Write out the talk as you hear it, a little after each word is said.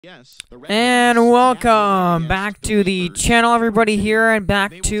And welcome back to the channel, everybody, here, and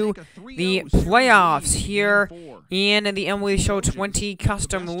back to the playoffs here in the MLB Show 20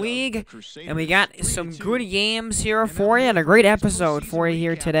 Custom League. And we got some good games here for you and a great episode for you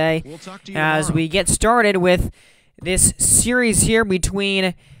here today as we get started with this series here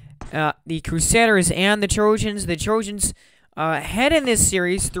between the Crusaders and the Trojans. The Trojans head in this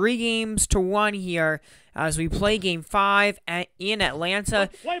series 3-1 here as we play Game 5 in Atlanta.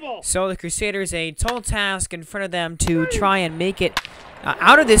 So the Crusaders, a tall task in front of them to try and make it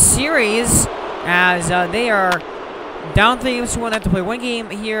out of this series, as they are down 3-1. They have to play 1 game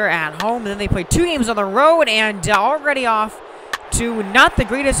here at home, and then they play 2 games on the road, and already off to not the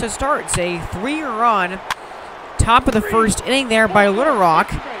greatest of starts. A 3-run top of the first inning there by Little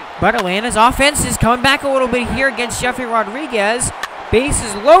Rock, but Atlanta's offense is coming back a little bit here against Jeffrey Rodriguez.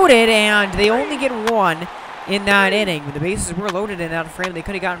 Bases loaded, and they only get 1 in that inning. The bases were loaded in that frame. They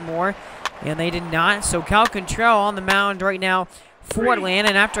could have gotten more, and they did not. So Cal Contrell on the mound right now for Atlanta,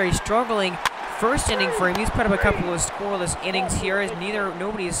 and after a struggling first inning for him, he's put up a couple of scoreless innings here, as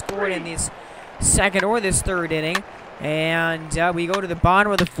nobody has scored in this second or this third inning. And we go to the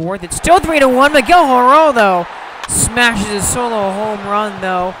bottom of the fourth. It's still 3-1. Miguel Geraldo smashes a solo home run,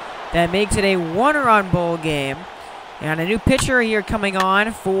 though. That makes it a 1-run ball game. And a new pitcher here coming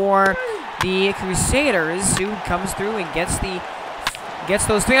on for the Crusaders, who comes through and gets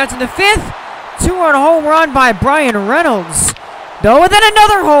those 3 outs in the 5th. 2-run home run by Brian Reynolds. Though, and then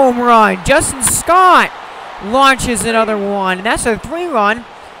another home run. Justin Scott launches another one. And that's a 3-run.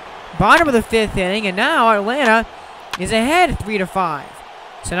 Bottom of the 5th inning. And now Atlanta is ahead 3-5.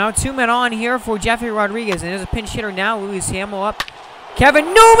 So now 2 men on here for Jeffrey Rodriguez. And there's a pinch hitter now. Louis Hamill up. Kevin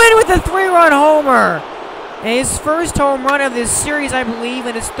Newman with a 3-run homer. His first home run of this series, I believe,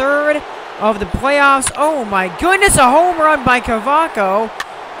 and his third of the playoffs. Oh my goodness, a home run by Cavaco.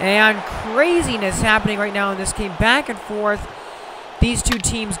 And craziness happening right now in this game. Back and forth, these two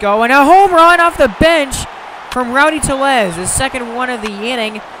teams go. And a home run off the bench from Rowdy Tellez, the second one of the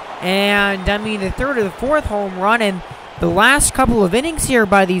inning. And, I mean, the third or the fourth home run. And the last couple of innings here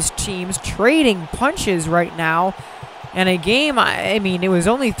by these teams trading punches right now. And a game, I mean, it was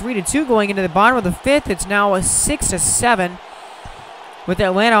only 3-2 going into the bottom of the 5th. It's now a 6-7 with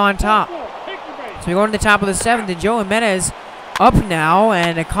Atlanta on top. So we go to the top of the 7th, and Joe Jimenez up now,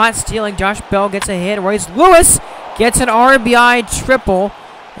 and a caught stealing. Josh Bell gets a hit. Royce Lewis gets an RBI triple,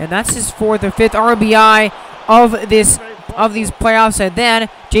 and that's his 4th or 5th RBI of these playoffs. And then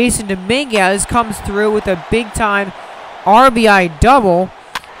Jason Dominguez comes through with a big-time RBI double.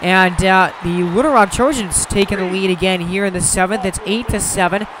 And the Little Rock Trojans taking the lead again here in the 7th. It's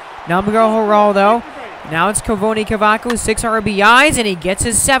 8-7. Now Miguel Geraldo. Now it's Cavoni Cavaco, 6 RBIs, and he gets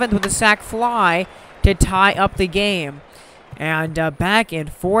his 7th with a sac fly to tie up the game. And back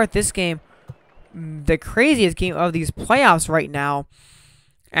and forth, this game, the craziest game of these playoffs right now.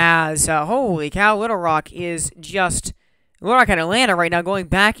 As, holy cow, Little Rock is just... Little Rock and Atlanta right now going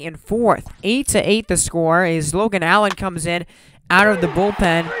back and forth. 8-8 the score as Logan Allen comes in out of the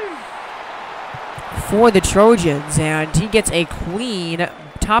bullpen for the Trojans, and he gets a clean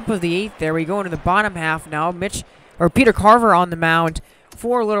top of the 8th there. We go into the bottom half now. Peter Carver on the mound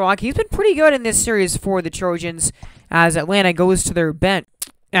for Little Rock. He's been pretty good in this series for the Trojans as Atlanta goes to their bench.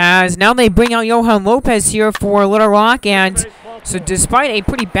 As now they bring out Johan Lopez here for Little Rock, and so despite a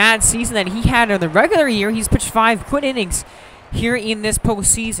pretty bad season that he had in the regular year, he's pitched 5 good innings here in this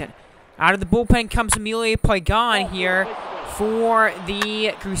postseason. Out of the bullpen comes Emilio Pagan here for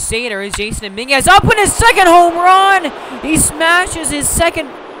the Crusaders. Jason Dominguez up in his 2nd home run. He smashes his 2nd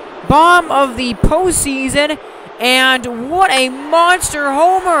bomb of the postseason. And what a monster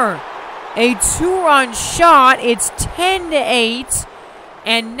homer. A 2-run shot. It's 10-8.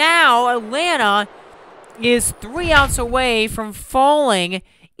 And now Atlanta is 3 outs away from falling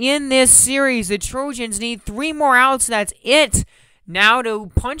in this series. The Trojans need 3 more outs. That's it now to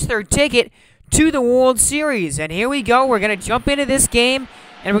punch their ticket to the World Series. And here we go. We're going to jump into this game,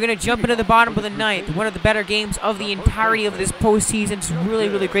 and we're going to jump into the bottom of the 9th. One of the better games of the entirety of this postseason. It's a really,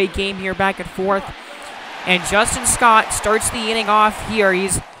 really great game here, back and forth. And Justin Scott starts the inning off here.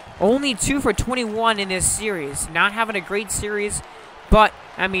 He's only 2 for 21 in this series. Not having a great series, but,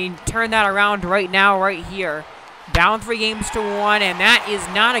 I mean, turn that around right now, right here. Down 3-1, and that is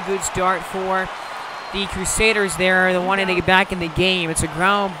not a good start for the Crusaders there. They wanted to get back in the game. It's a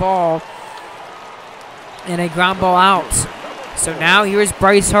ground ball. And a ground ball out. So now here's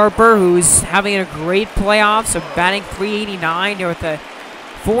Bryce Harper, who's having a great playoffs of batting .389 with a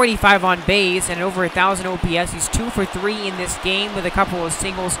 .485 on base and over 1,000 OPS. He's 2 for 3 in this game with a couple of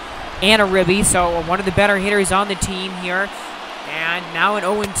singles and a ribby. So one of the better hitters on the team here. And now an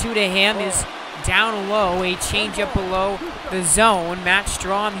 0-2 to him is down low, a changeup below the zone. Matt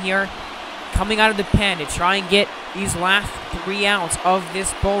Strom here coming out of the pen to try and get these last 3 outs of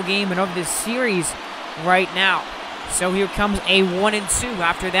this ball game and of this series right now. So here comes a 1-2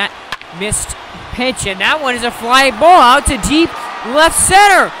 after that missed pitch, and that one is a fly ball out to deep left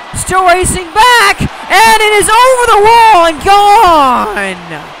center. Still racing back, and it is over the wall and gone.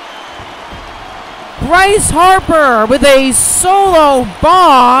 Bryce Harper with a solo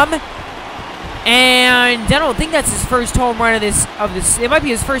bomb, and I don't think that's his first home run of this. It might be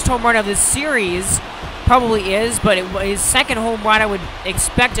his first home run of this series, probably is, but his second home run I would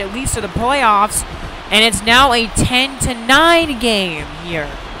expect at least to the playoffs. And it's now a 10-9 game here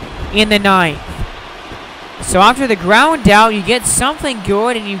in the 9th. So after the ground out, you get something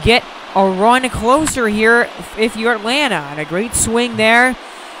good, and you get a run closer here if you're Atlanta. And a great swing there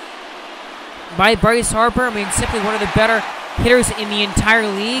by Bryce Harper. I mean, simply one of the better hitters in the entire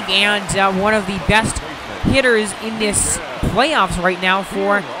league, and one of the best hitters in this playoffs right now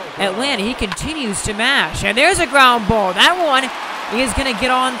for Atlanta. He continues to mash. And there's a ground ball. That one is going to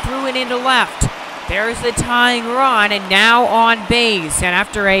get on through and into left. There's the tying run, and now on base. And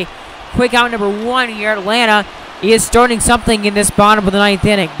after a quick out number 1 here, Atlanta is starting something in this bottom of the 9th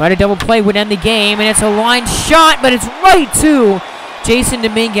inning. But a double play would end the game, and it's a line shot, but it's right to Jason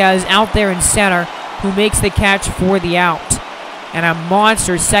Dominguez out there in center, who makes the catch for the out. And a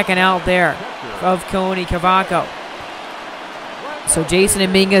monster second out there of Kaoni Cavaco. So Jason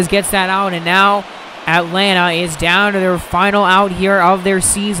Dominguez gets that out, and now Atlanta is down to their final out here of their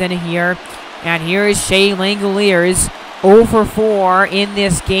season here. And here is Shea Langoliers, 0 for 4 in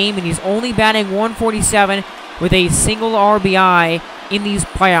this game, and he's only batting 147 with a single RBI in these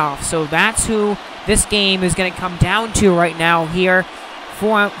playoffs. So that's who this game is going to come down to right now here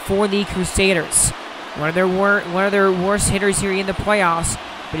for the Crusaders. One of their worst hitters here in the playoffs,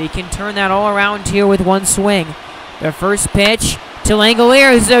 but he can turn that all around here with one swing. The first pitch to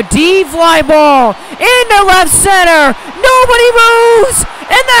Langoliers, a deep fly ball into left center. Nobody moves,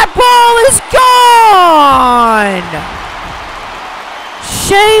 and that ball is gone.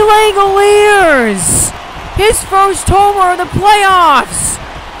 Shea Langoliers, his first homer in the playoffs,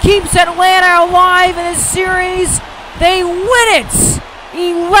 keeps Atlanta alive in this series. They win it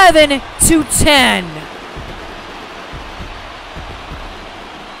 11-10.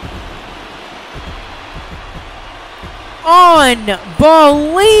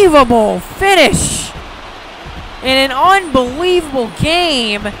 Unbelievable finish in an unbelievable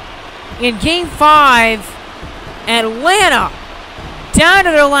game. In Game 5, Atlanta down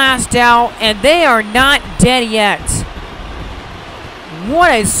to their last out, and they are not dead yet. What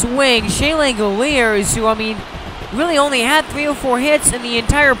a swing. Shea Langoliers, who, I mean, really only had 3 or 4 hits in the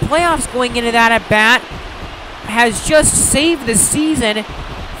entire playoffs going into that at-bat, has just saved the season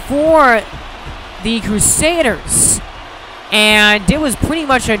for the Crusaders. And it was pretty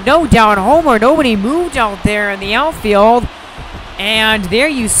much a no-down homer. Nobody moved out there in the outfield. And there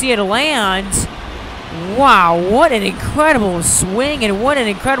you see it land. Wow, what an incredible swing and what an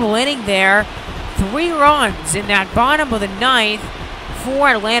incredible inning there. 3 runs in that bottom of the 9th for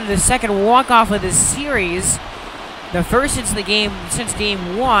Atlanta, the second walk-off of this series. The first since game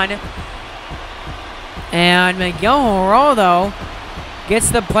 1. And Miguel Geraldo gets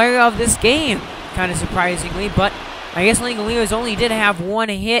the player of this game, kind of surprisingly, but I guess Langoliers only did have 1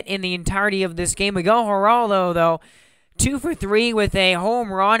 hit in the entirety of this game. Miguel Geraldo, though, 2 for 3 with a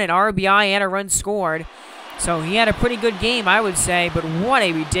home run, an RBI, and a run scored. So he had a pretty good game, I would say, but what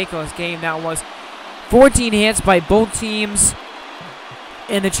a ridiculous game that was. 14 hits by both teams,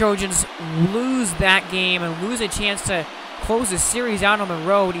 and the Trojans lose that game and lose a chance to close the series out on the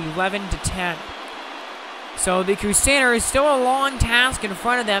road 11-10. So the Crusaders, still a long task in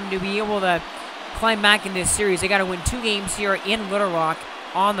front of them to be able to climb back in this series. They got to win 2 games here in Little Rock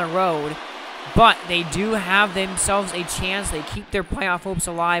on the road, but they do have themselves a chance. They keep their playoff hopes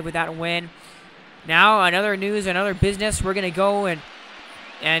alive with that win. Now, another news, another business. We're going to go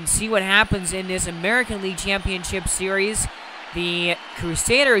and see what happens in this American League Championship Series. The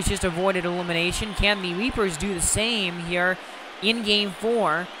Crusaders just avoided elimination. Can the Reapers do the same here in Game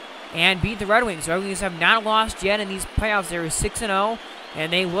 4 and beat the Red Wings? The Red Wings have not lost yet in these playoffs. They're 6-0,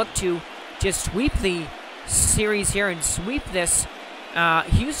 and they look to just sweep the series here and sweep this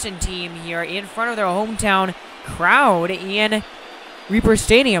Houston team here in front of their hometown crowd in Reaper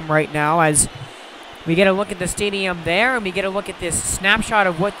Stadium right now, as we get a look at the stadium there, and we get a look at this snapshot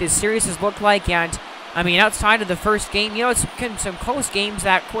of what this series has looked like. And I mean, outside of the first game, you know, it's some close games.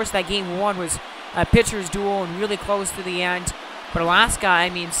 That, of course, that Game 1 was a pitcher's duel and really close to the end. But Alaska,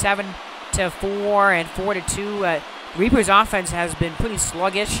 I mean, 7-4 and 4-2 Reaper's offense has been pretty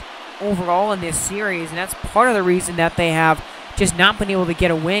sluggish overall in this series, and that's part of the reason that they have just not been able to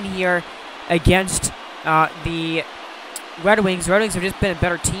get a win here against the Red Wings. The Red Wings have just been a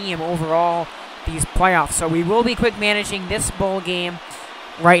better team overall these playoffs. So we will be quick managing this bowl game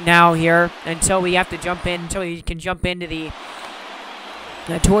right now here until we have to jump in, until we can jump into the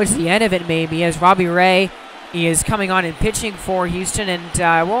towards the end of it maybe, as Robbie Ray is coming on and pitching for Houston,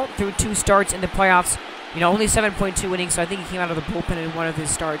 and through 2 starts in the playoffs, only 7.2 innings, so I think he came out of the bullpen in one of his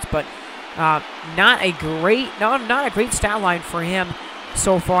starts, but not a great stat line for him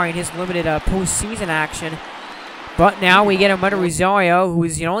so far in his limited postseason action. But now we get Armando Rosario, who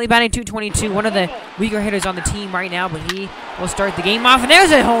is only batting .222, one of the weaker hitters on the team right now, but he will start the game off, and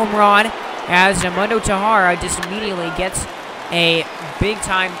there's a home run as Armando Tahara just immediately gets a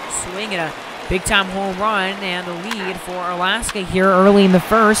big-time swing and a big-time home run, and the lead for Alaska here early in the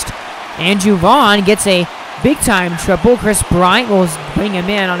first. Andrew Vaughn gets a big-time triple. Chris Bryant will bring him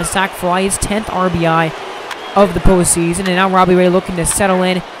in on a sac fly, his 10th RBI of the postseason, and now Robbie Ray looking to settle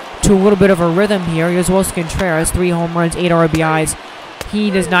in to a little bit of a rhythm here. Here's Wilson Contreras, 3 home runs, 8 RBIs. He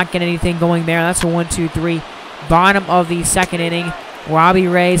does not get anything going there. That's a 1-2-3. Bottom of the second inning. Robbie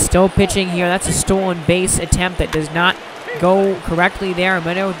Ray still pitching here. That's a stolen base attempt that does not go correctly there.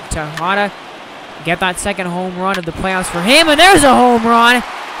 Armando Tahara get that second home run of the playoffs for him, and there's a home run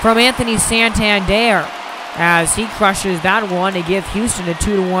from Anthony Santander as he crushes that one to give Houston a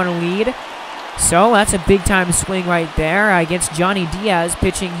 2-1 lead. So that's a big-time swing right there against Johnny Diaz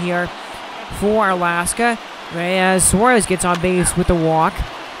pitching here for Alaska. Reyes Suarez gets on base with the walk.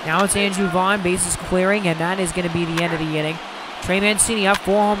 Now it's Andrew Vaughn, bases clearing, and that is going to be the end of the inning. Trey Mancini up,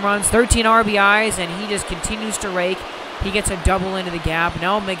 4 home runs, 13 RBIs, and he just continues to rake. He gets a double into the gap.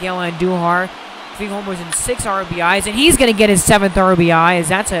 Now Miguel Andujar, 3 homers and 6 RBIs, and he's going to get his 7th RBI as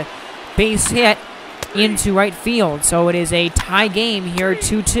that's a base hit into right field. So it is a tie game here,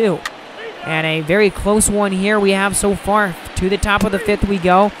 2-2. And a very close one here we have so far. To the top of the 5th we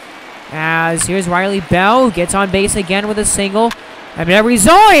go. As here's Riley Bell, who gets on base again with a single. And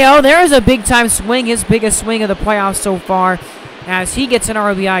Rosario, there's a big-time swing, his biggest swing of the playoffs so far, as he gets an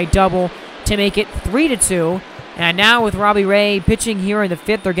RBI double to make it 3-2. And now with Robbie Ray pitching here in the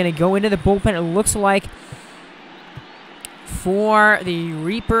 5th, they're going to go into the bullpen, it looks like, for the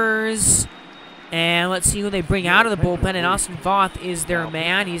Reapers. And let's see who they bring out of the bullpen. And Austin Voth is their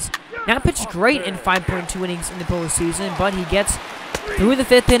man. He's not pitched great in 5.2 innings in the postseason, but he gets through the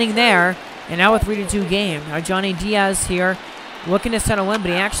 5th inning there. And now a 3-2 game. Now Johnny Diaz here looking to settle in,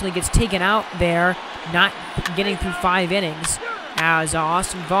 but he actually gets taken out there, not getting through 5 innings. As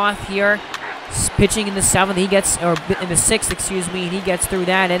Austin Voth here pitching in the 7th, he gets, or in the 6th, excuse me, and he gets through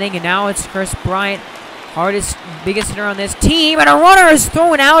that inning. And now it's Chris Bryant, biggest hitter on this team, and a runner is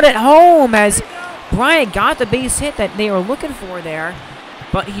thrown out at home as Bryant got the base hit that they were looking for there,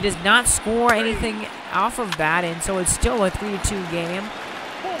 but he does not score anything off of that, and so it's still a 3-2 game.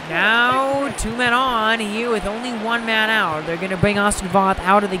 Now 2 men on here with only 1 man out. They're going to bring Austin Voth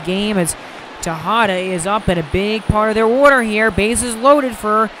out of the game as Tejada is up in a big part of their order here. Bases loaded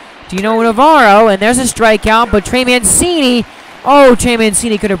for Dino Navarro, and there's a strikeout, but Trey Mancini, Trey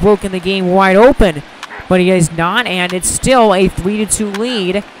Mancini could have broken the game wide open, but he is not, and it's still a 3-2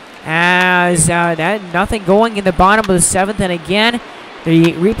 lead. As nothing going in the bottom of the 7th, and again,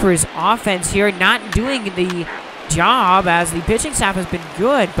 the Reapers' offense here not doing the job, as the pitching staff has been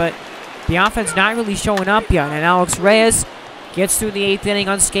good, but the offense not really showing up yet. And Alex Reyes gets through the 8th inning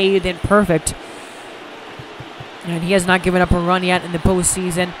unscathed and perfect, and he has not given up a run yet in the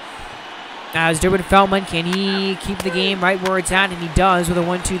postseason. As Durbin Feldman, can he keep the game right where it's at? And he does with a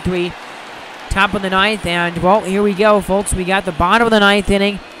 1-2-3, top of the 9th. And well, here we go, folks. We got the bottom of the 9th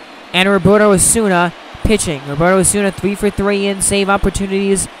inning. And Roberto Osuna pitching. Roberto Osuna 3 for 3 in save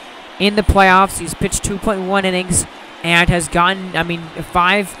opportunities in the playoffs. He's pitched 2.1 innings and has gotten,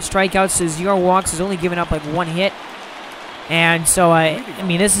 5 strikeouts to 0 walks. Has only given up like 1 hit. And so,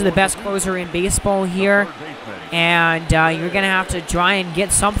 this is the best closer in baseball here. And you're going to have to try and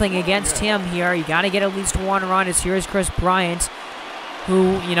get something against him here. You got to get at least 1 run. As here's Chris Bryant,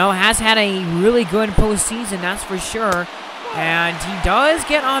 who, has had a really good postseason, that's for sure. And he does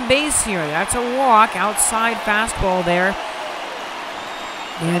get on base here. That's a walk, outside fastball there.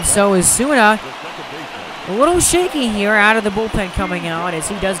 And so Osuna a little shaky here out of the bullpen coming out, as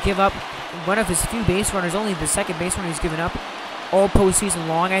he does give up one of his few base runners, only the second base runner he's given up all postseason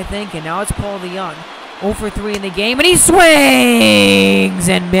long, I think. And now it's Paul DeYoung, 0 for 3 in the game, and he swings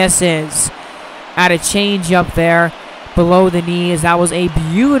and misses at a changeup there below the knees. That was a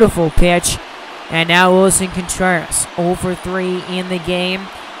beautiful pitch. And now Wilson Contreras, 0 for 3 in the game.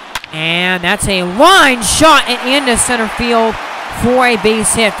 And that's a line shot and into center field for a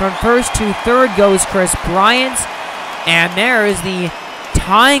base hit. From first to third goes Chris Bryant. And there is the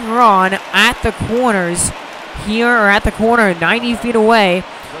tying run at the corners here, or at the corner 90 feet away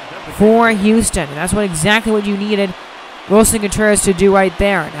for Houston. And that's exactly what you needed Wilson Contreras to do right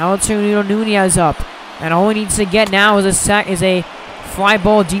there. Now let's turn Nunez up. And all he needs to get now is a fly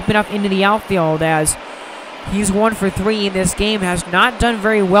ball deep enough into the outfield, as he's 1 for 3 in this game. Has not done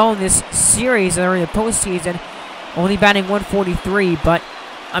very well in this series or in the postseason. Only batting 143, but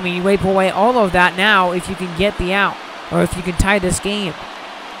I mean, you wipe away all of that now if you can get the out, or if you can tie this game.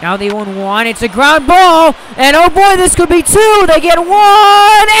 Now they won 1. It's a ground ball, and oh boy, this could be 2. They get 1,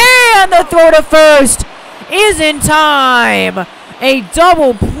 and the throw to first is in time. A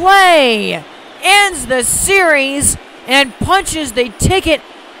double play ends the series and punches the ticket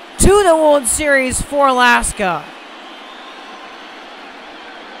to the World Series for Alaska.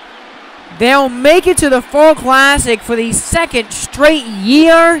 They'll make it to the Fall Classic for the 2nd straight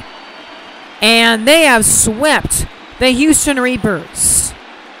year, and they have swept the Houston Reapers.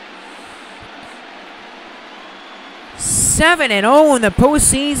 7-0 in the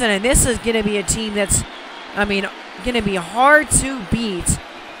postseason, and this is going to be a team that's, going to be hard to beat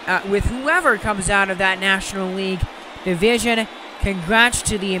with whoever comes out of that National League division. Congrats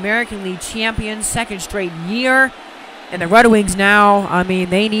to the American League champions, 2nd straight year. And the Red Wings now,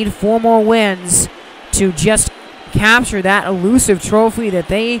 they need 4 more wins to just capture that elusive trophy that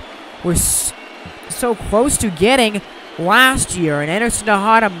they were so close to getting last year. And Anderson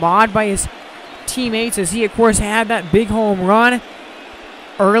Tejada mobbed by his teammates, as he, of course, had that big home run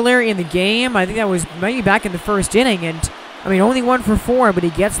earlier in the game. I think that was maybe back in the 1st inning. And, only 1 for 4, but he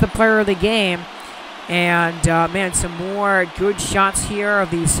gets the player of the game. And, man, some more good shots here of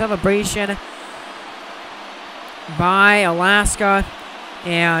the celebration by Alaska.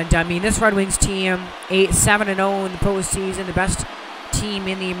 And, this Red Wings team, 7-0 in the postseason, the best team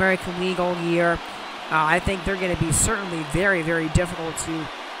in the American League all year. I think they're going to be certainly very, very difficult to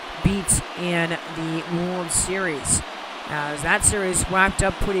beat in the World Series, as that series wrapped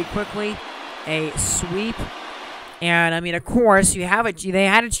up pretty quickly. A sweep. And, of course, they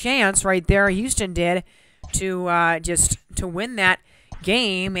had a chance right there, Houston did, to to win that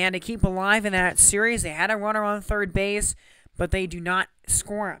game and to keep alive in that series. They had a runner on third base, but they do not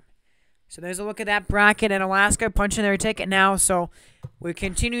score him. So there's a look at that bracket, and Alaska punching their ticket now. So we're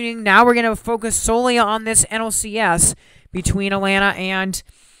continuing. Now we're going to focus solely on this NLCS between Atlanta and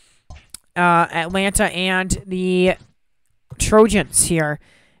the Trojans here,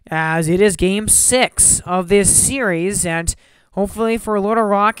 as it is Game 6 of this series. And hopefully for Little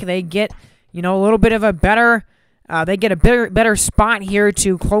Rock, they get a little bit of a better. They get a better spot here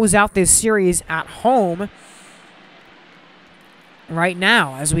to close out this series at home right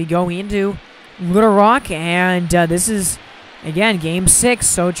now as we go into Little Rock. And this is, again, Game 6.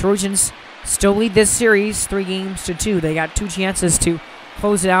 So Trojans still lead this series 3-2. They got 2 chances to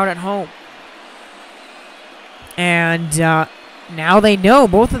close it out at home. And now they know,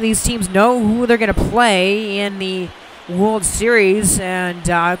 both of these teams know who they're going to play in the World Series, and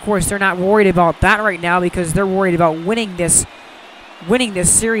of course they're not worried about that right now, because they're worried about winning this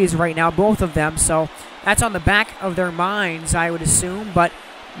series right now, both of them. So that's on the back of their minds, I would assume. But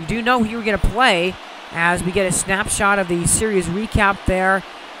you do know who you're going to play, as we get a snapshot of the series recap there,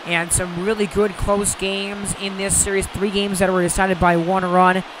 and some really good close games in this series. 3 games that were decided by 1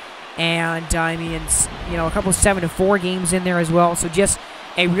 run, and a couple 7-4 games in there as well. So just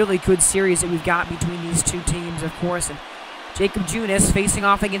a really good series that we've got between these 2 teams, of course. And Jacob Junis facing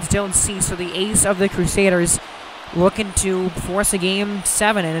off against Dylan Cease, so the ace of the Crusaders, looking to force a Game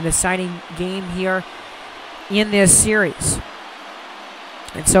 7 and a deciding game here in this series.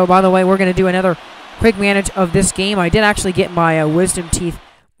 And so, by the way, we're going to do another quick manage of this game. I did actually get my wisdom teeth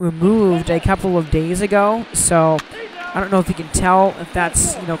removed a couple of days ago, so I don't know if you can tell if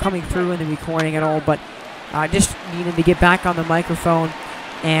that's coming through in the recording at all, but I just needed to get back on the microphone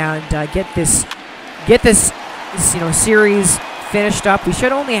and get this series finished up. We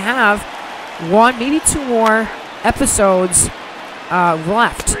should only have 1, maybe 2 more episodes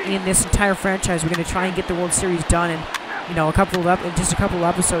left in this entire franchise. We're going to try and get the World Series done in just a couple of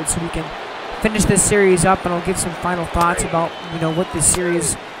episodes, so we can finish this series up, and I'll give some final thoughts about what this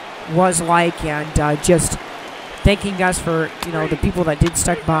series was like, and just thanking you guys for the people that did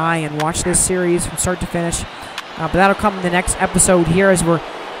stick by and watch this series from start to finish. But that'll come in the next episode here, as we're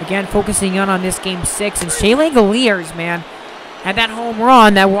again focusing on this Game 6. And Shea Langoliers, man, had that home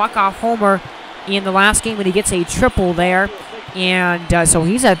run, that walk-off homer in the last game when he gets a triple there. And so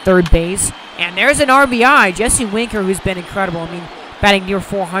he's at third base. And there's an RBI, Jesse Winker, who's been incredible. batting near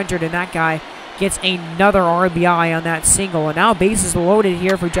 400, and that guy gets another RBI on that single. And now bases loaded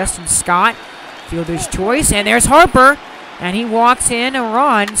here for Justin Scott. Fielder's choice, and there's Harper, and he walks in a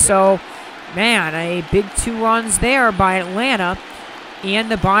run. So, man, a big 2 runs there by Atlanta in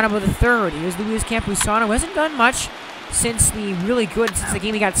the bottom of the 3rd. Here's Luis Campusano, who hasn't done much since the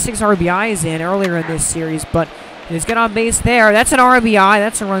game he got 6 RBIs in earlier in this series, but he's got on base there. That's an RBI.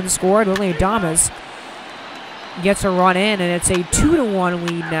 That's a run scored. Willie Adames gets a run in, and it's a 2-1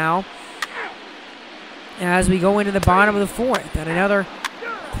 lead now as we go into the bottom of the 4th. And another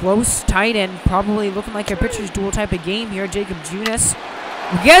close, tight, and probably looking like a pitcher's duel type of game here. Jacob Junis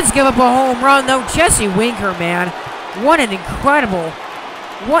gets give up a home run, though. Jesse Winker, man, what an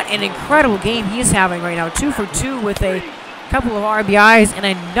incredible game he's having right now. 2 for 2 with a couple of RBIs and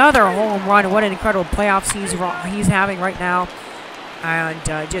another home run. What an incredible playoffs he's having right now,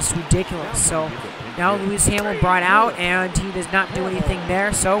 and just ridiculous. So now Luis Hamill brought out, and he does not do anything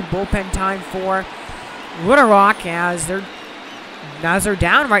there. So bullpen time for Little Rock as they're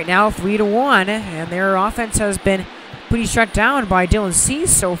down right now 3-1, and their offense has been pretty shut down by Dylan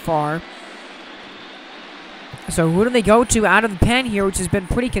Cease so far. So who do they go to out of the pen here, which has been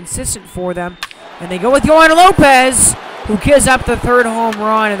pretty consistent for them? And they go with Yohan Lopez, who gives up the 3rd home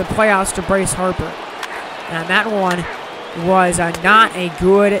run in the playoffs to Bryce Harper. And that one was not a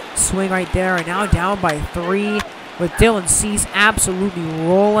good swing right there. And now down by 3 with Dylan Cease absolutely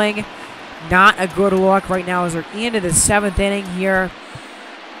rolling. Not a good look right now as they're into the 7th inning here.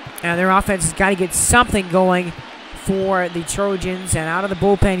 And their offense has got to get something going for the Trojans. And out of the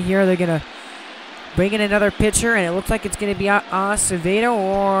bullpen here, they're going to bring in another pitcher, and it looks like it's going to be Acevedo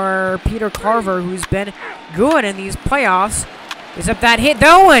or Peter Carver, who's been good in these playoffs. Gives up that hit,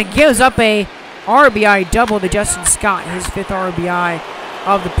 though, and gives up a RBI double to Justin Scott, his 5th RBI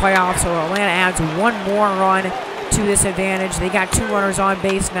of the playoffs. So Atlanta adds 1 more run to this advantage. They got 2 runners on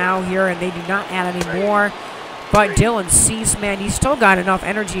base now here, and they do not add any more. But Dylan Cease, man, he's still got enough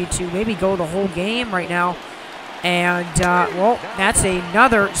energy to maybe go the whole game right now. And, well, that's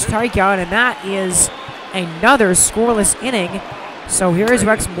another strikeout, and that is another scoreless inning. So here is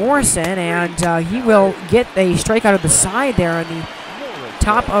Rex Morrison, and he will get a strikeout of the side there in the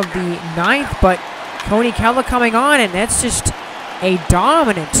top of the 9th. But Cody Keller coming on, and that's just a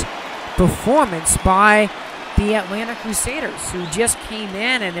dominant performance by the Atlanta Crusaders, who just came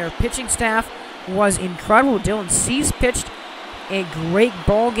in, and their pitching staff was incredible. Dylan Cease pitched a great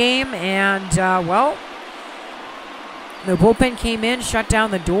ball game, and, well, the bullpen came in, shut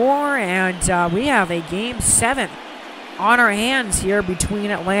down the door, and we have a Game 7 on our hands here between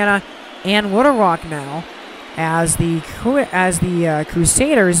Atlanta and Little Rock now, as the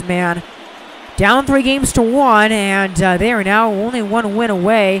Crusaders, man, down 3-1, and they are now only 1 win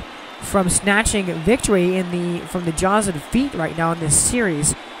away from snatching victory from the jaws of defeat right now in this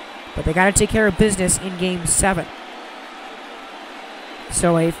series. But they got to take care of business in Game 7.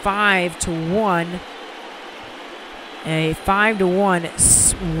 So a 5-1. A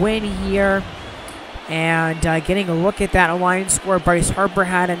 5-1 win here. And getting a look at that alliance score, Bryce Harper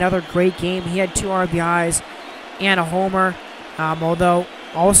had another great game. He had 2 RBIs and a homer. Although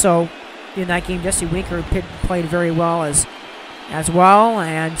also in that game, Jesse Winker played very well as well.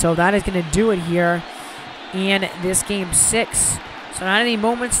 And so that is going to do it here in this Game 6. So not any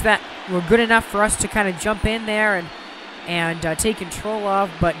moments that were good enough for us to kind of jump in there and take control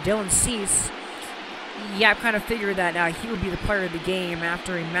of. But Dylan Cease, yeah, I kind of figured that he would be the player of the game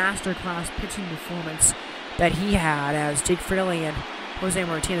after a masterclass pitching performance that he had, as Jake Fridley and Jose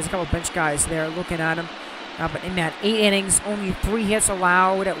Martinez, a couple of bench guys there looking at him. But in that 8 innings, only 3 hits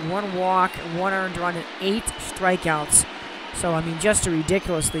allowed, 1 walk, 1 earned run, and 8 strikeouts. So, I mean, just a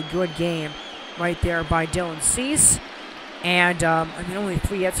ridiculously good game right there by Dylan Cease. And, I mean, only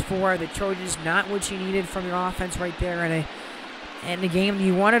 3 hits for the Trojans, not what you needed from your offense right there in a game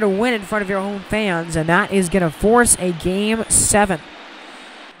you wanted to win in front of your home fans, and that is going to force a Game 7.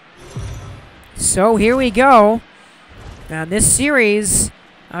 So here we go. Now this series,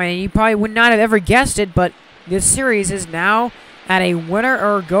 I mean, you probably would not have ever guessed it, but this series is now at a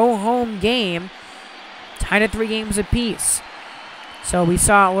winner-or-go-home game, tied at 3 games apiece. So we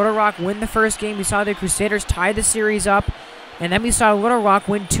saw Little Rock win the first game. We saw the Crusaders tie the series up, and then we saw Little Rock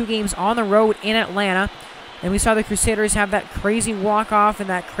win 2 games on the road in Atlanta. And we saw the Crusaders have that crazy walk-off in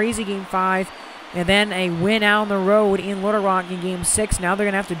that crazy Game 5. And then a win out on the road in Little Rock in Game 6. Now they're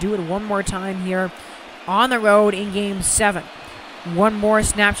going to have to do it one more time here on the road in Game 7. One more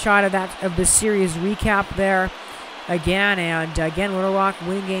snapshot of the series recap there again. And again, Little Rock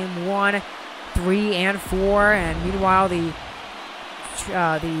win Game 1, 3, and 4. And meanwhile, the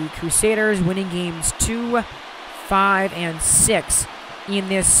Crusaders winning Games 2, 5 and 6 in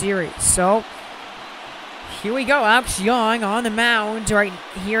this series. So here we go. Alex Young on the mound right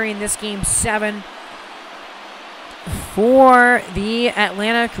here in this Game 7 for the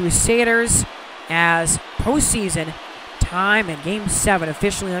Atlanta Crusaders as postseason time and Game 7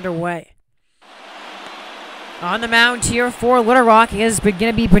 officially underway. On the mound here for Little Rock is going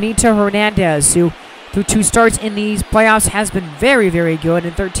to be Benito Hernandez, who through 2 starts in these playoffs has been very, very good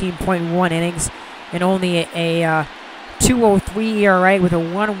in 13.1 innings and only a 2.03 ERA with a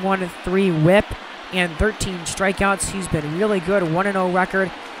 1.13 whip and 13 strikeouts. He's been really good, 1-0 record.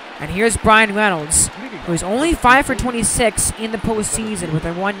 And here's Brian Reynolds, who's only 5 for 26 in the postseason with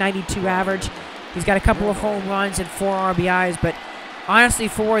a 192 average. He's got a couple of home runs and 4 RBIs, but honestly,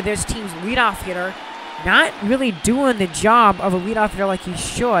 for this team's leadoff hitter, not really doing the job of a leadoff hitter like he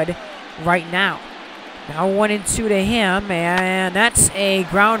should right now. Now 1-2 to him, and that's a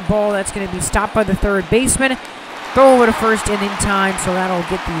ground ball that's going to be stopped by the third baseman. Throw over to first in time, so that'll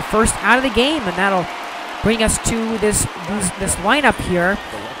get the first out of the game, and that'll bring us to this lineup here.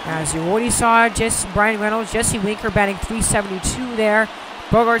 As you already saw, Brian Reynolds, Jesse Winker batting .372 there.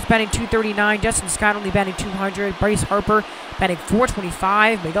 Bogarts batting .239, Justin Scott only batting .200, Bryce Harper batting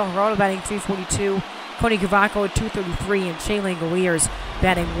 .425, Miguel Geraldo batting .342, Cody Cavaco at .233, and Shea Langoliers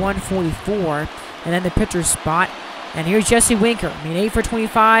batting .144. And then the pitcher's spot. And here's Jesse Winker. 8 for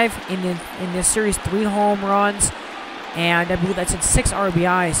 25 in this series, 3 home runs. And I believe that's at 6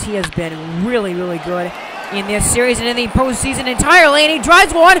 RBIs. He has been really, really good in this series and in the postseason entirely. And he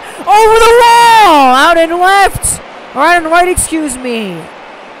drives one over the wall! Out and left! Or out and right, excuse me.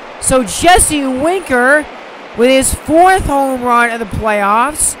 So Jesse Winker with his 4th home run of the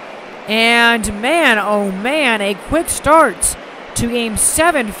playoffs. And man, oh man, a quick start to Game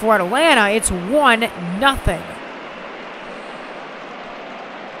 7 for Atlanta. It's 1-0.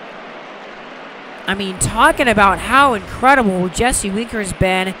 I mean, talking about how incredible Jesse Winker's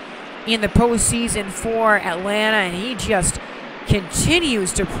been in the postseason for Atlanta, and he just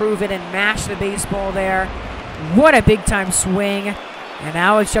continues to prove it and mash the baseball there. What a big-time swing. And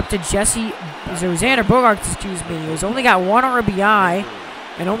now it's up to Xander Bogaerts, excuse me, who's only got 1 RBI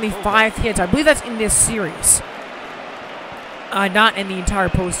and only 5 hits. I believe that's in this series. Not in the entire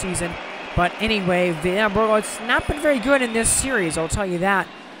postseason. But anyway, Xander Bogaerts not been very good in this series, I'll tell you that.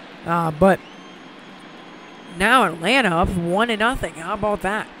 But now Atlanta up 1-0. How about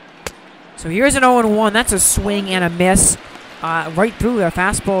that? So here's an 0-1. That's a swing and a miss. Right through the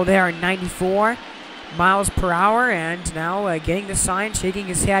fastball there at 94 miles per hour. And now getting the sign, shaking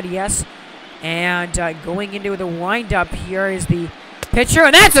his head, yes. And going into the windup here is the pitcher.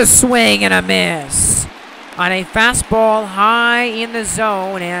 And that's a swing and a miss on a fastball high in the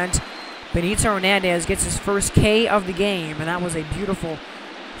zone. And Benito Hernandez gets his first K of the game. And that was a beautiful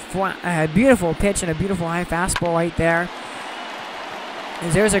pitch and a beautiful high fastball right there.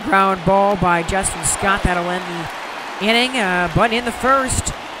 As there's a ground ball by Justin Scott. That'll end the inning. But in the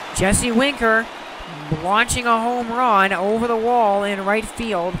first, Jesse Winker launching a home run over the wall in right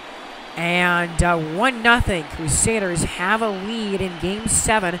field. And 1-0. Crusaders have a lead in Game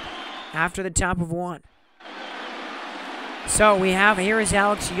 7 after the top of 1. So we have, here is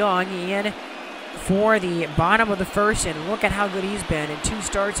Alex Young in for the bottom of the first, and look at how good he's been. In 2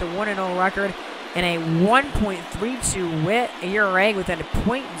 starts, a 1-0 record, and a 1.32 ERA with a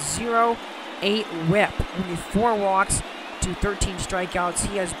 .08 whip. Only 4 walks to 13 strikeouts.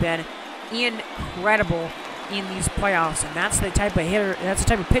 He has been incredible in these playoffs, and that's the type of hitter, that's the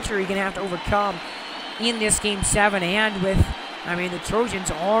type of pitcher you're going to have to overcome in this Game 7. And with, the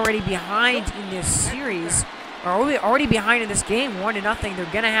Trojans already behind in this series, or already behind in this game, 1-0, they're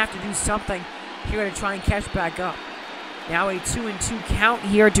going to have to do something here to try and catch back up. Now a 2-2 count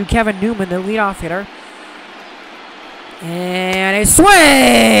here to Kevin Newman, the leadoff hitter. And a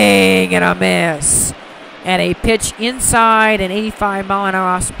swing and a miss. And a pitch inside, an 85-mile-an-hour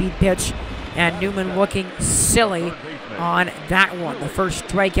off-speed pitch. And Newman looking silly on that one. The first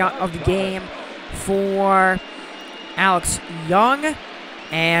strikeout of the game for Alex Young.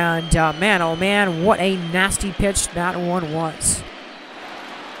 And man, oh man, what a nasty pitch that one was.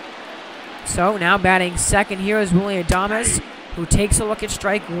 So now batting second here is Willie Adames, who takes a look at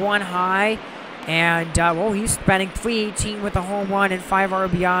strike 1 high. And, he's batting .318 with a home run and 5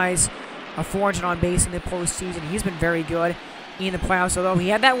 RBIs, a 400 on base in the postseason. He's been very good in the playoffs, although he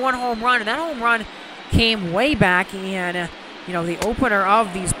had that 1 home run, and that home run came way back in, the opener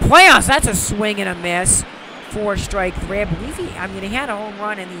of these playoffs. That's a swing and a miss for strike 3. I believe he had a home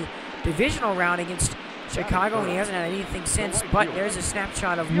run in the divisional round against Chicago, and he hasn't had anything since. But there's a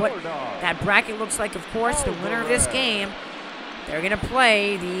snapshot of what that bracket looks like. Of course, the winner of this game, they're going to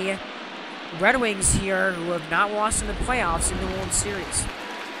play the Red Wings here, who have not lost in the playoffs in the World Series.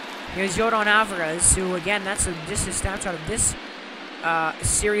 Here's Yordan Alvarez, who, again, that's just a snapshot of this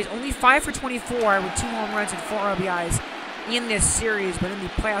series. Only 5 for 24 with 2 home runs and 4 RBIs in this series, but in the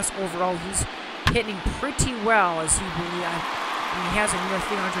playoffs overall, he's hitting pretty well as he has a near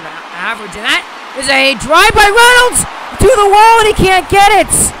 300 average. And that is a drive by Reynolds to the wall, and he can't get it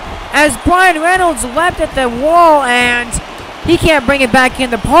as Brian Reynolds leapt at the wall, and he can't bring it back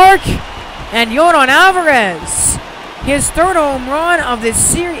in the park. And Yordan Alvarez, his 3rd home run of this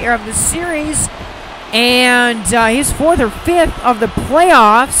series, and his 4th or 5th of the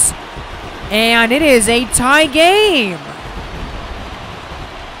playoffs, and it is a tie game.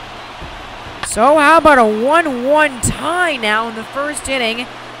 So how about a 1-1 tie now in the first inning?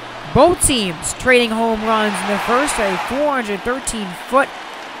 Both teams trading home runs in the first. A 413-foot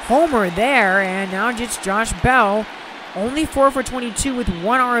homer there, and now it's Josh Bell, only 4 for 22 with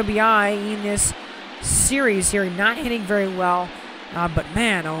 1 RBI in this series here, not hitting very well. But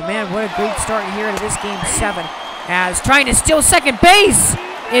man, oh man, what a great start here to this game 7. As trying to steal second base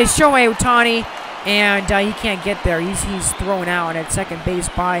is Shohei Ohtani, and he can't get there. He's thrown out at second base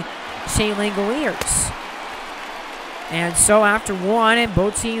by Shane Langoliers. And so after 1, and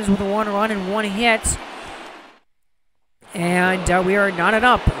both teams with a 1 run and 1 hit, and we are knotted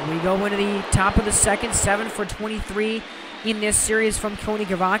up. We go into the top of the second, 7 for 23 in this series from Cody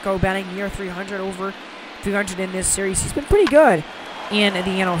Cavaco, batting near 300, over 300 in this series. He's been pretty good in the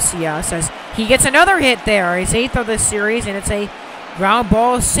NLCS as he gets another hit there. His 8th of the series, and it's a ground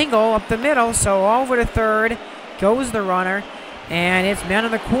ball single up the middle. So over to third goes the runner, and it's man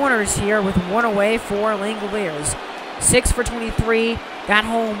on the corners here with 1 away for Langoliers. 6 for 23, that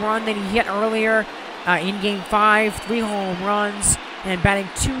home run that he hit earlier in Game 5, 3 home runs, and batting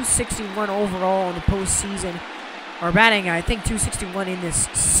 .261 overall in the postseason, or batting, I think, .261 in this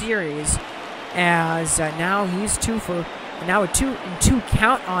series, as now he's 2 for, now a 2-2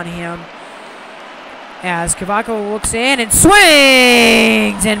 count on him, as Cavaco looks in and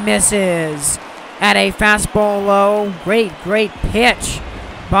swings and misses at a fastball low. Great pitch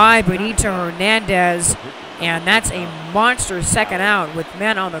by Benito Hernandez, and that's a monster second out with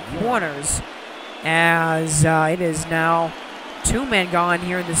men on the corners, as it is now 2 men gone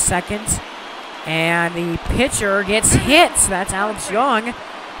here in the second, and the pitcher gets hit. So that's Alex Young,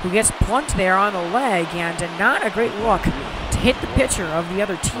 who gets plunked there on the leg, and not a great look to hit the pitcher of the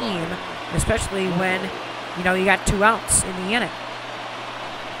other team, especially when, you know, you got 2 outs in the inning.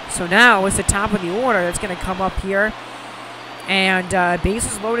 So now it's the top of the order that's going to come up here, and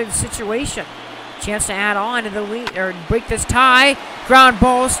bases loaded situation. Chance to add on to the lead, or break this tie. Ground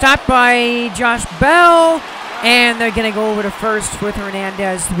ball stopped by Josh Bell, and they're going to go over to first with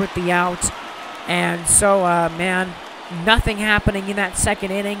Hernandez with the out. And so, man, nothing happening in that second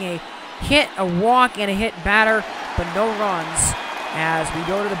inning. A hit, a walk, and a hit batter, but no runs. As we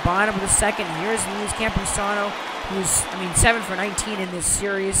go to the bottom of the second, here's Luis Campusano, who's, 7 for 19 in this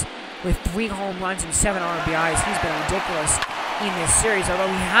series with 3 home runs and 7 RBIs. He's been ridiculous in this series, although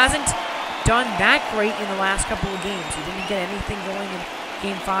he hasn't done that great in the last couple of games. He didn't get anything going in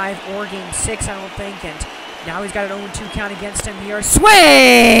Game 5 or Game 6, I don't think, and now he's got an 0-2 count against him here. Swing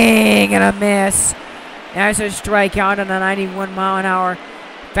and a miss. There's a strikeout on a 91-mile-an-hour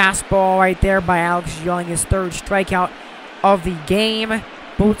fastball right there by Alex Young, his 3rd strikeout of the game.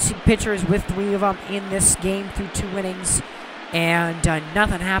 Both pitchers with 3 of them in this game through 2 innings, and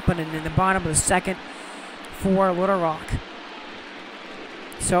nothing happening in the bottom of the second for Little Rock.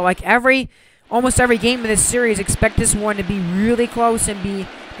 So like almost every game of this series, expect this one to be really close and be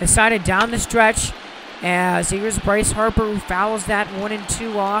decided down the stretch, as here's Bryce Harper, who fouls that 1 and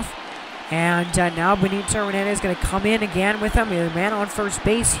 2 off. And now Benito Hernandez is going to come in again with him. He's a man on first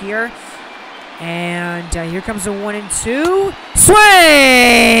base here. And here comes the 1 and 2.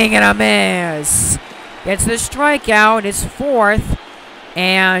 Swing and a miss. Gets the strikeout, his 4th.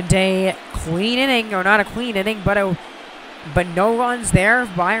 And a clean inning, or not a clean inning, but no runs there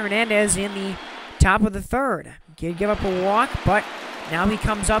by Hernandez in the top of the 3rd. Did give up a walk, but now he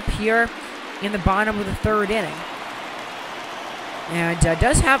comes up here in the bottom of the 3rd inning. And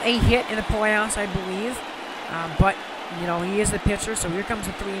does have a hit in the playoffs, I believe. But, you know, he is the pitcher, so here comes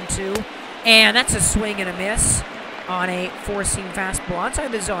a 3 and 2. And that's a swing and a miss on a 4-seam fastball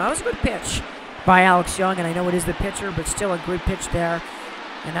outside the zone. That was a good pitch by Alex Young, and I know it is the pitcher, but still a good pitch there.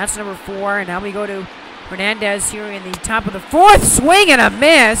 And that's number 4, and now we go to Hernandez here in the top of the 4th. Swing and a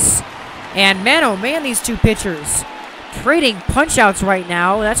miss. And man, oh man, these 2 pitchers trading punch-outs right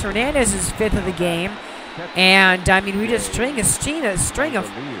now. That's Hernandez's 5th of the game. And, we just string a string of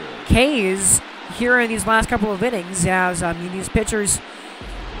Ks here in these last couple of innings. As, these pitchers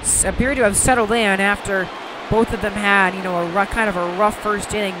appeared to have settled in after both of them had, you know, kind of a rough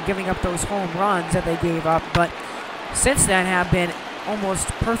first inning, giving up those home runs that they gave up. But since then have been almost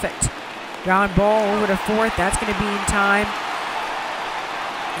perfect. Ground ball over to fourth. That's going to be in time.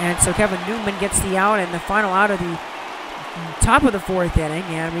 And so Kevin Newman gets the out, and the final out of the top of the fourth inning.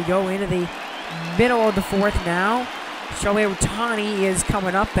 And we go into the middle of the fourth now. Shohei Ohtani is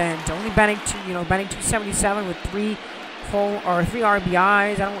coming up and only batting 277 with three RBIs.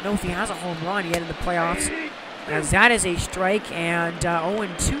 I don't know if he has a home run yet in the playoffs, as that is a strike, and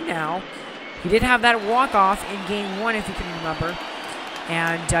 0-2 now. He did have that walk-off in Game 1, if you can remember.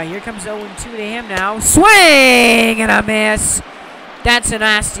 And here comes 0-2 to him now. Swing and a miss. That's a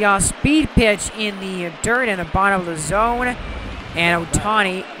nasty off-speed pitch in the dirt in the bottom of the zone. And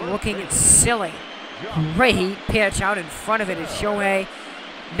Ohtani looking silly. Great pitch out in front of it is Shohei.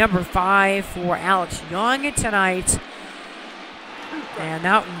 Number 5 for Alex Young tonight. And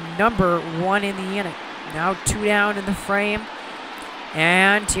now number 1 in the inning. Now 2 down in the frame.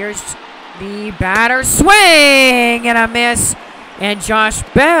 And here's the batter. Swing and a miss. And Josh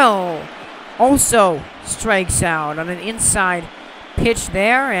Bell also strikes out on an inside pitch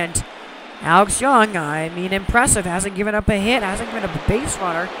there. And Alex Young, I mean, impressive. Hasn't given up a hit. Hasn't given up a base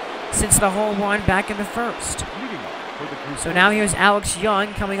runner since the home run back in the first. So now here's Alex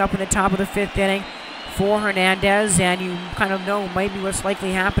Young coming up in the top of the 5th inning for Hernandez, and you kind of know maybe what's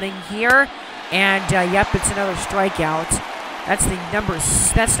likely happening here. And yep, it's another strikeout. That's number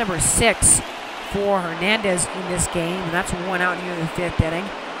 6 for Hernandez in this game, and that's 1 out here in the 5th inning.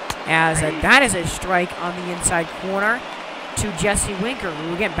 As that is a strike on the inside corner to Jesse Winker,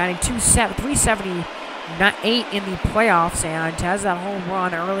 who again batting 378 in the playoffs, and has that home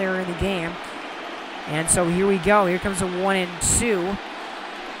run earlier in the game. And so here we go. Here comes a 1-2.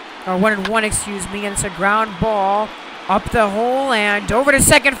 Or 1-1, excuse me. And it's a ground ball up the hole and over to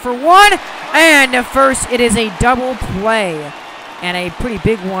second for 1. And to first, it is a double play. And a pretty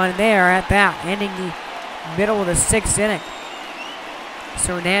big one there at that, ending the middle of the 6th inning.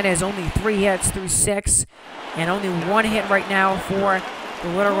 So Hernandez only 3 hits through 6. And only 1 hit right now for the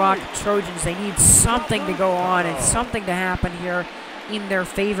Little Rock Trojans. They need something to go on and something to happen here in their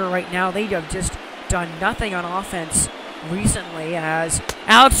favor right now. They have just done nothing on offense recently, as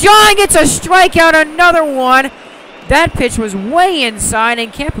Alex Young gets a strikeout, another one. That pitch was way inside,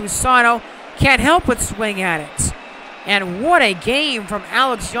 and Campusano can't help but swing at it. And what a game from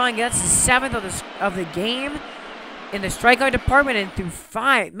Alex Young. That's the 7th of the game in the strikeout department, and through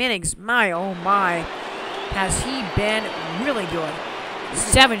 5 innings, my oh my, has he been really good.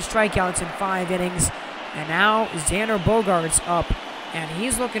 7 strikeouts in 5 innings. And now Xander Bogaerts up, and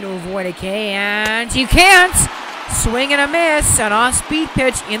he's looking to avoid a K, and he can't. Swing and a miss, an off-speed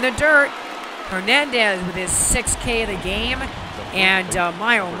pitch in the dirt. Hernandez with his 6th K of the game, and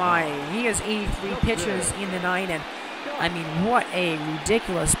my oh my, he has 83 pitches in the night, and I mean, what a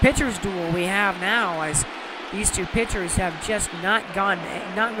ridiculous pitchers duel we have now, as these two pitchers have just not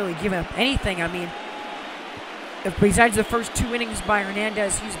really given up anything. I mean, besides the first 2 innings by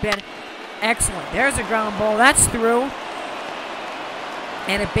Hernandez, he's been excellent. There's a ground ball. That's through.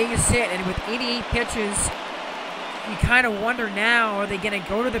 And a base hit. And with 88 pitches, you kind of wonder now, are they going to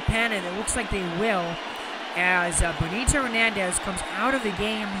go to the pen? And it looks like they will, as Benito Hernandez comes out of the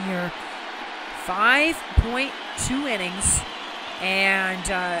game here. 5.2 innings and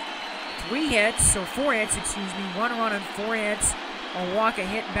 3 hits, so 4 hits, excuse me. 1 run and 4 hits. A walk, a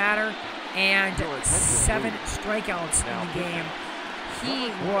hit batter, and 7 strikeouts in the game.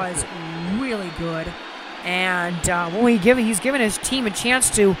 He was really good, and he's given his team a chance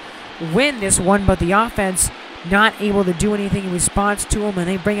to win this one, but the offense not able to do anything in response to him, and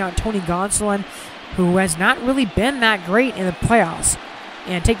they bring out Tony Gonsolin, who has not really been that great in the playoffs.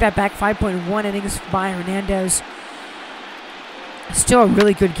 And take that back, 5.1 innings by Hernandez. Still a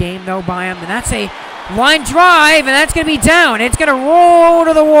really good game, though, by him, and that's a line drive, and that's going to be down. It's going to roll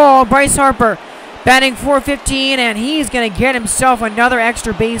to the wall. Bryce Harper batting .415, and he's going to get himself another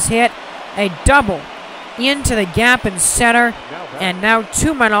extra base hit. A double into the gap in center. And now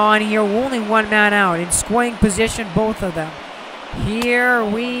 2 men on here, only 1 man out. In scoring position, both of them. Here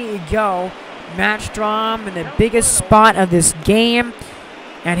we go. Matt Strom in the biggest spot of this game.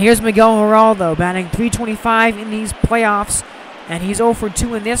 And here's Miguel Geraldo batting .325 in these playoffs. And he's 0 for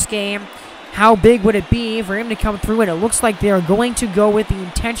 2 in this game. How big would it be for him to come through? And it looks like they are going to go with the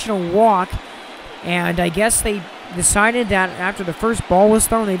intentional walk. And I guess they decided that after the first ball was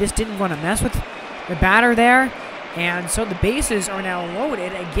thrown, they just didn't want to mess with the batter there. And so the bases are now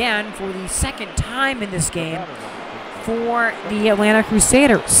loaded again for the 2nd time in this game for the Atlanta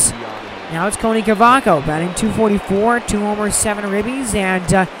Crusaders. Now it's Coney Cavaco batting .244, 2 homers, 7 ribbies,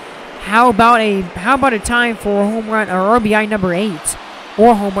 and how about a time for home run or RBI number 8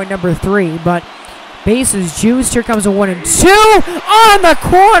 or home run number 3? But bases juiced. Here comes a 1-2 on the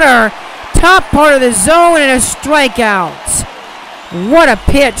corner, top part of the zone, and a strikeout. What a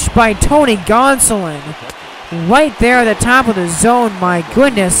pitch by Tony Gonsolin, right there at the top of the zone. My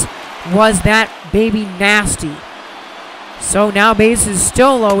goodness, was that baby nasty. So now bases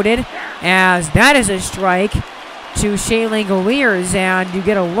still loaded, as that is a strike to Shea Langoliers, and you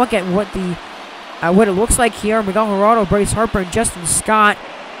get a look at what it looks like here. Miguel Gerardo, Bryce Harper, and Justin Scott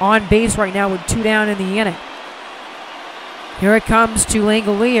on base right now with 2 down in the inning. Here it comes to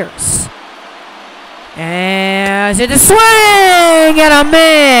Langoliers, as it's a swing and a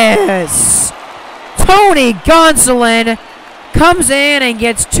miss. Tony Gonsolin comes in and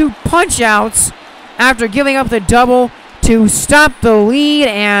gets 2 punch-outs after giving up the double to stop the lead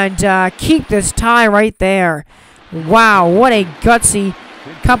and keep this tie right there. Wow, what a gutsy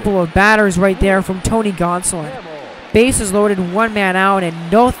couple of batters right there from Tony Gonsolin. Bases loaded, 1 man out,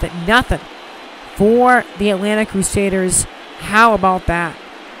 and nothing for the Atlanta Crusaders. How about that?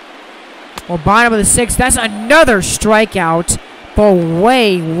 Well, bottom of the 6th, that's another strikeout, but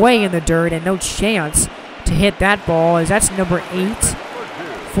way in the dirt, and no chance to hit that ball, as that's number 8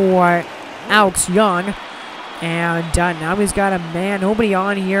 for Alex Young. And now he's got a man, nobody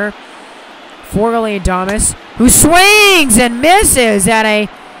on here for Adames, who swings and misses at a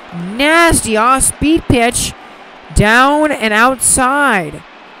nasty off-speed pitch down and outside.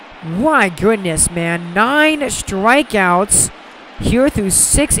 My goodness, man. 9 strikeouts here through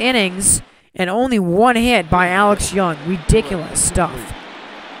 6 innings and only 1 hit by Alex Young. Ridiculous stuff.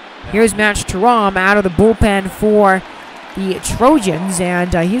 Here's Matt Strom out of the bullpen for the Trojans,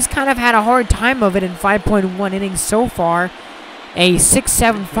 and he's kind of had a hard time of it in 5.1 innings so far. A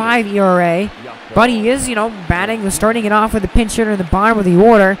 6.75 ERA, but he is, starting it off with a pinch hitter in the bottom of the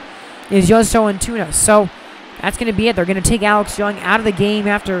order is Yoso Antuna. So that's going to be it. They're going to take Alex Young out of the game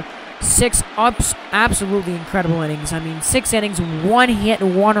after 6 absolutely incredible innings. I mean, 6 innings, 1 hit,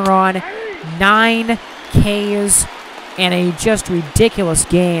 1 run, 9 Ks, and a just ridiculous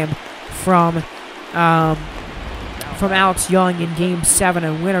game from Alex Young in Game 7,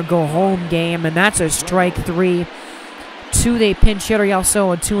 a winner-go-home game, and that's a strike 3 to the pinch hitter,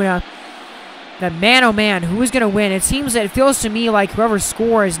 Yoso Antuna. That man, oh man, who is going to win? It feels to me like whoever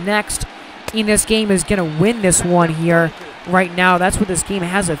scores next in this game is going to win this one here right now. That's what this game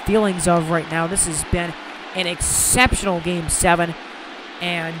has the feelings of right now. This has been an exceptional Game 7,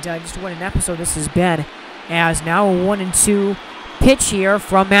 and just what an episode this has been. As now a 1-2 pitch here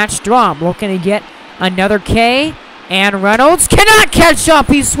from Matt Strom, looking to get another K. And Reynolds cannot catch up.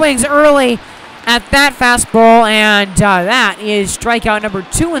 He swings early at that fastball, and that is strikeout number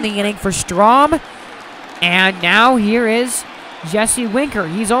 2 in the inning for Strom. And now here is Jesse Winker.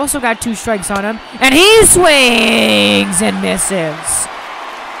 He's also got 2 strikes on him, and he swings and misses.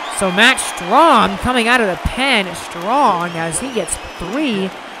 So Matt Strom coming out of the pen strong as he gets 3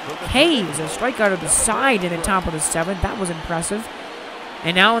 Ks. A strikeout of the side in the top of the 7th. That was impressive.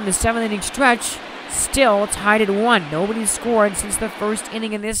 And now in the 7th inning stretch, still tied at 1. Nobody's scored since the first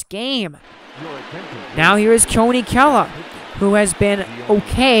inning in this game. Now here is Coney Kella, who has been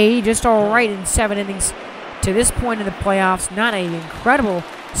okay, just all right in 7 innings to this point in the playoffs. Not an incredible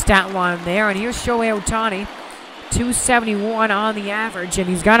stat line there. And here's Shohei Ohtani, 271 on the average, and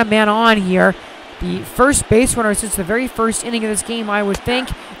he's got a man on here. The first base runner since the very first inning of this game, I would think.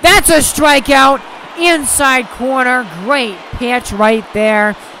 That's a strikeout, inside corner. Great pitch right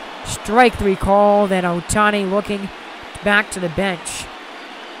there. Strike 3 called, and Ohtani looking back to the bench.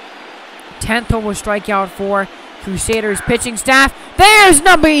 10th total strikeout for Crusaders pitching staff. There's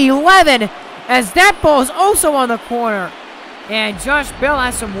number 11, as that ball is also on the corner. And Josh Bell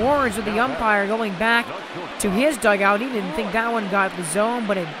has some words with the umpire going back to his dugout. He didn't think that one got the zone,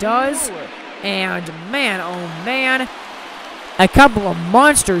 but it does. And man, oh man, a couple of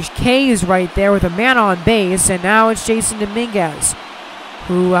monsters Ks right there with a man on base. And now it's Jason Dominguez,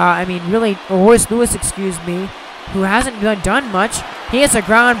 who, Royce Lewis, who hasn't done much. He hits a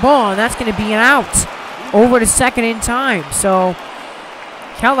ground ball, and that's going to be an out over to second in time. So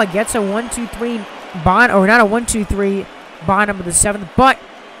Kella gets a 1-2-3 bottom, or not a 1-2-3 bottom of the 7th, but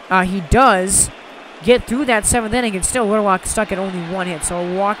he does get through that 7th inning, and still Whitlock stuck at only 1 hit. So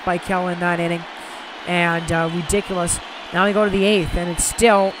a walk by Kella in that inning, and ridiculous. Now we go to the 8th, and it's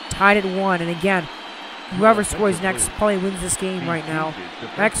still tied at 1. And again, whoever scores next probably wins this game right now.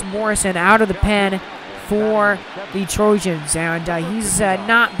 Rex Morrison out of the pen for the Trojans, and he's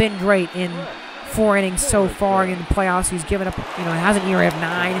not been great in 4 innings so far in the playoffs. He's given up, has an ERA of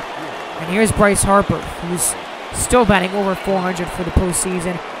 9. And here's Bryce Harper, who's still batting over 400 for the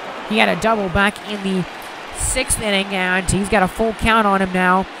postseason. He had a double back in the 6th inning, and he's got a full count on him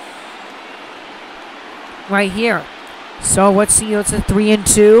now. Right here. So let's see. It's a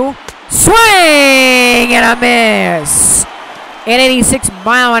 3-2. Swing and a miss. An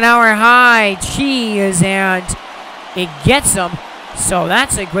 86-mile-an-hour high cheese, and it gets him. So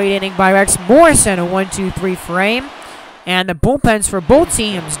that's a great inning by Rex Morrison, a 1-2-3 frame. And the bullpens for both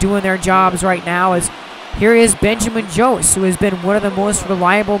teams doing their jobs right now. As here is Benjamin Jose, who has been one of the most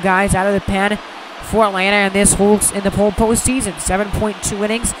reliable guys out of the pen for Atlanta in the whole postseason. 7.2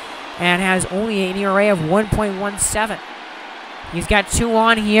 innings and has only an ERA of 1.17. He's got 2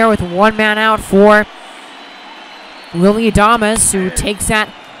 on here with 1 man out for Willie Adames, who takes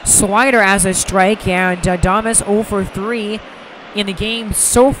that slider as a strike. And Adames 0 for 3 in the game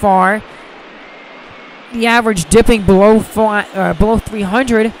so far. The average dipping below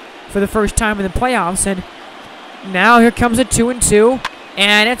 300 for the first time in the playoffs. And now here comes a 2-2.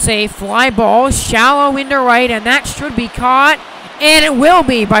 And it's a fly ball, shallow into right, and that should be caught. And it will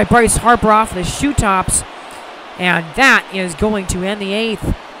be by Bryce Harper off the shoe tops. And that is going to end the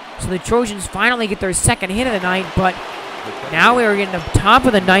 8th. So the Trojans finally get their second hit of the night, but now we're in the top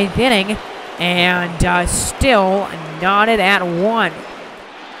of the 9th inning, and still knotted at 1.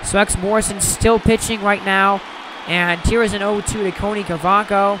 So Rex Morrison still pitching right now, and here is an 0-2 to Coney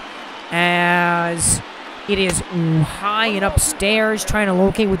Cavaco, as it is high and upstairs, trying to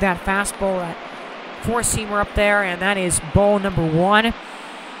locate with that fastball, that 4-seamer up there, and that is ball number 1.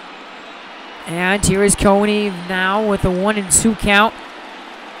 And here is Coney now with a 1-2 count.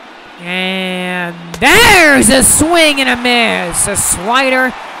 And there's a swing and a miss. A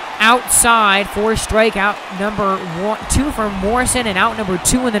slider outside for strikeout number 2 for Morrison, and out number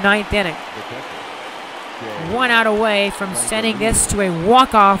 2 in the 9th inning. 1 out away from sending this to a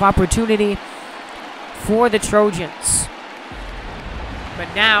walk-off opportunity for the Trojans. But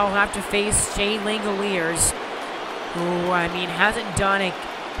now we'll have to face Jay Langoliers, who, I mean, hasn't done it,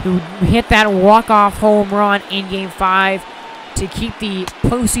 who hit that walk-off home run in Game 5 to keep the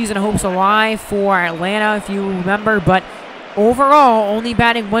postseason hopes alive for Atlanta, if you remember. But overall, only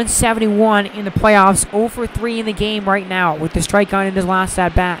batting 171 in the playoffs, 0 for 3 in the game right now with the strikeout in his last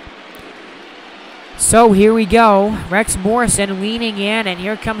at-bat. So here we go. Rex Morrison leaning in, and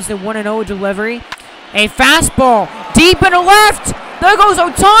here comes the 1-0 delivery. A fastball deep into left. There goes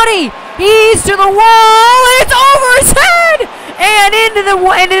Ohtani. He's to the wall, and it's over his head and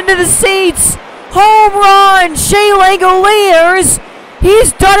into the seats. Home run, Shea Langoliers.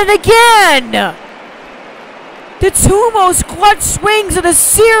 He's done it again. The 2 most clutch swings of the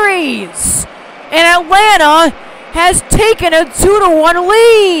series, and Atlanta has taken a 2-1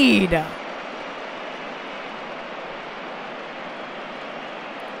 lead.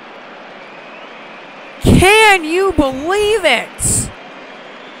 Can you believe it?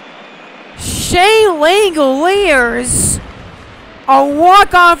 Shea Langoliers, a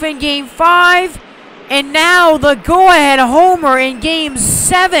walk-off in Game 5, and now the go-ahead homer in Game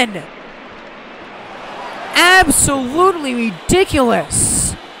 7. Absolutely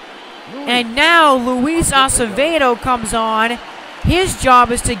ridiculous. And now Luis Acevedo comes on. His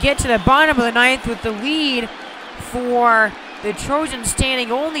job is to get to the bottom of the 9th with the lead for the Trojans,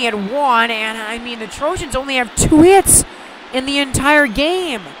 standing only at 1. And, I mean, the Trojans only have 2 hits in the entire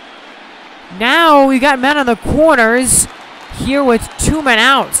game. Now we got men on the corners here with 2 men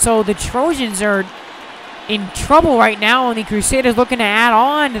out. So the Trojans are in trouble right now, and the Crusaders looking to add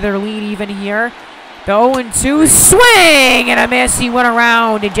on to their lead even here. The 0-2 swing and a miss. He went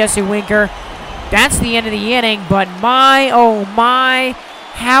around to Jesse Winker. That's the end of the inning, but my, oh my,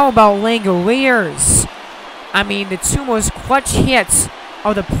 how about Langoliers? I mean, the 2 most clutch hits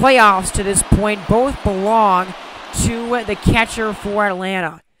of the playoffs to this point both belong to the catcher for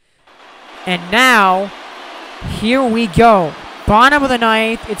Atlanta. And now, here we go. Bottom of the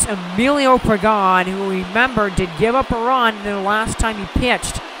 9th, it's Emilio Pagan, who, remember, did give up a run the last time he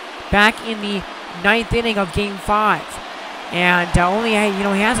pitched back in the 9th inning of Game 5. And only, he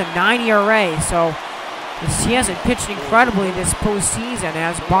has a 9 ERA, so he hasn't pitched incredibly this postseason.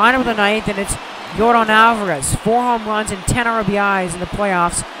 As bottom of the 9th, and it's Yordan Alvarez, 4 home runs and 10 RBIs in the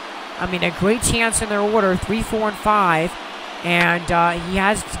playoffs. I mean, a great chance in their order, 3, 4, and 5. And he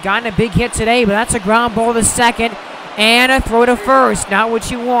has gotten a big hit today, but that's a ground ball to second and a throw to first. Not what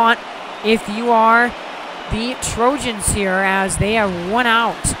you want if you are the Trojans here, as they have 1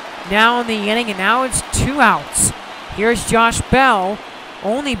 out now in the inning, and now it's 2 outs. Here's Josh Bell,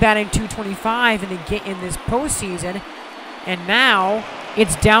 only batting .225 in this postseason, and now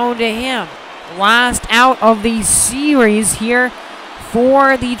it's down to him. Last out of the series here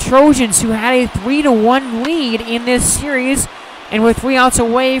for the Trojans, who had a 3-1 lead in this series and were 3 outs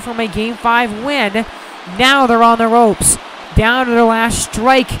away from a Game 5 win. Now they're on the ropes, down to their last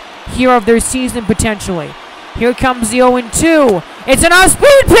strike here of their season potentially. Here comes the 0-2. It's an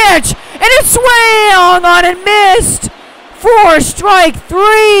off-speed pitch, and it's swung on and missed for strike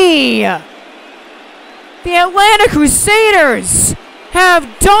 3. The Atlanta Crusaders have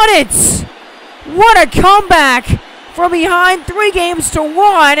done it. What a comeback from behind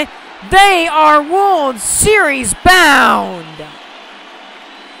 3-1. They are World Series bound.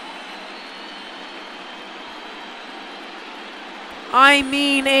 I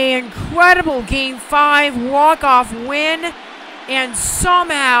mean, an incredible Game 5 walk-off win, and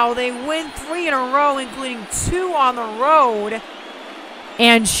somehow they win 3 in a row, including 2 on the road.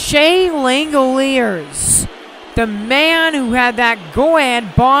 And Shea Langoliers, the man who had that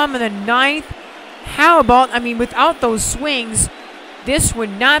go-ahead bomb in the 9th, how about, I mean, without those swings, this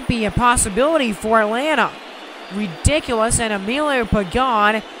would not be a possibility for Atlanta. Ridiculous, and Emilio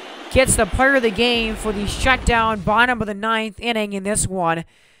Pagan gets the player of the game for the shutdown bottom of the 9th inning in this one.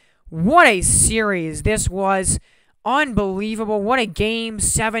 What a series this was. Unbelievable. What a Game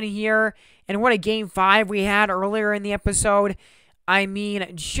 7 here, and what a Game 5 we had earlier in the episode. I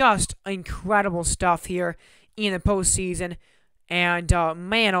mean, just incredible stuff here in the postseason. And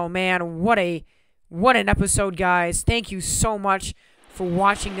man, oh man, what an episode, guys. Thank you so much for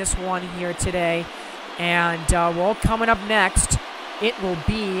watching this one here today. And well, coming up next, it will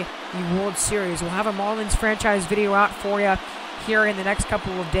be the World Series. We'll have a Marlins franchise video out for you here in the next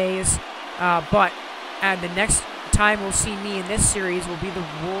couple of days. But the next time we'll see me in this series will be the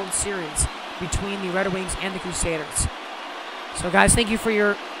World Series between the Red Wings and the Crusaders. So, guys, thank you for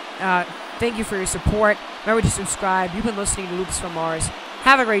your support. Remember to subscribe. You've been listening to Lucas from Mars.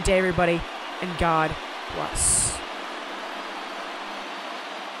 Have a great day, everybody, and God bless.